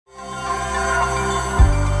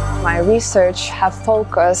research have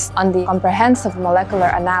focused on the comprehensive molecular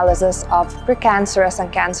analysis of precancerous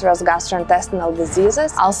and cancerous gastrointestinal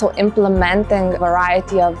diseases, also implementing a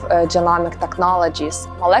variety of genomic technologies.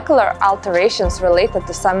 Molecular alterations related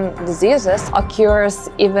to some diseases occurs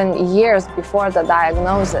even years before the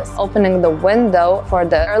diagnosis, opening the window for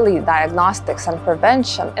the early diagnostics and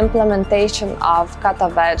prevention. Implementation of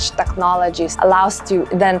cutting-edge technologies allows to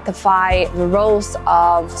identify the roles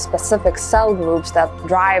of specific cell groups that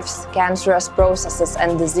drives cancerous processes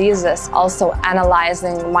and diseases, also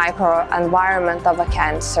analyzing microenvironment of a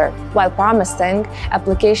cancer. While promising,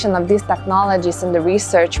 application of these technologies in the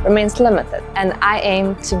research remains limited, and I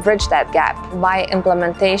aim to bridge that gap. By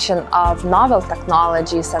implementation of novel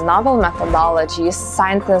technologies and novel methodologies,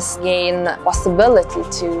 scientists gain possibility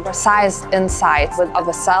to precise insights of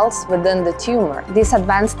the cells within the tumor. These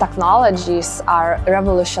advanced technologies are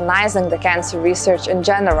revolutionizing the cancer research in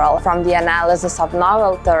general, from the analysis of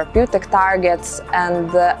novel therapeutic targets and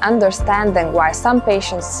understanding why some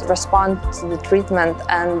patients respond to the treatment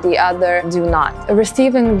and the other do not.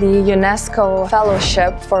 Receiving the UNESCO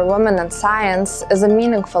Fellowship for Women in Science is a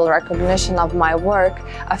meaningful recognition of my work,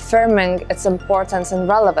 affirming its importance and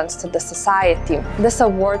relevance to the society. This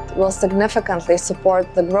award will significantly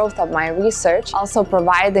support the growth of my research, also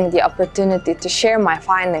providing the opportunity to share my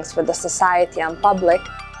findings with the society and public.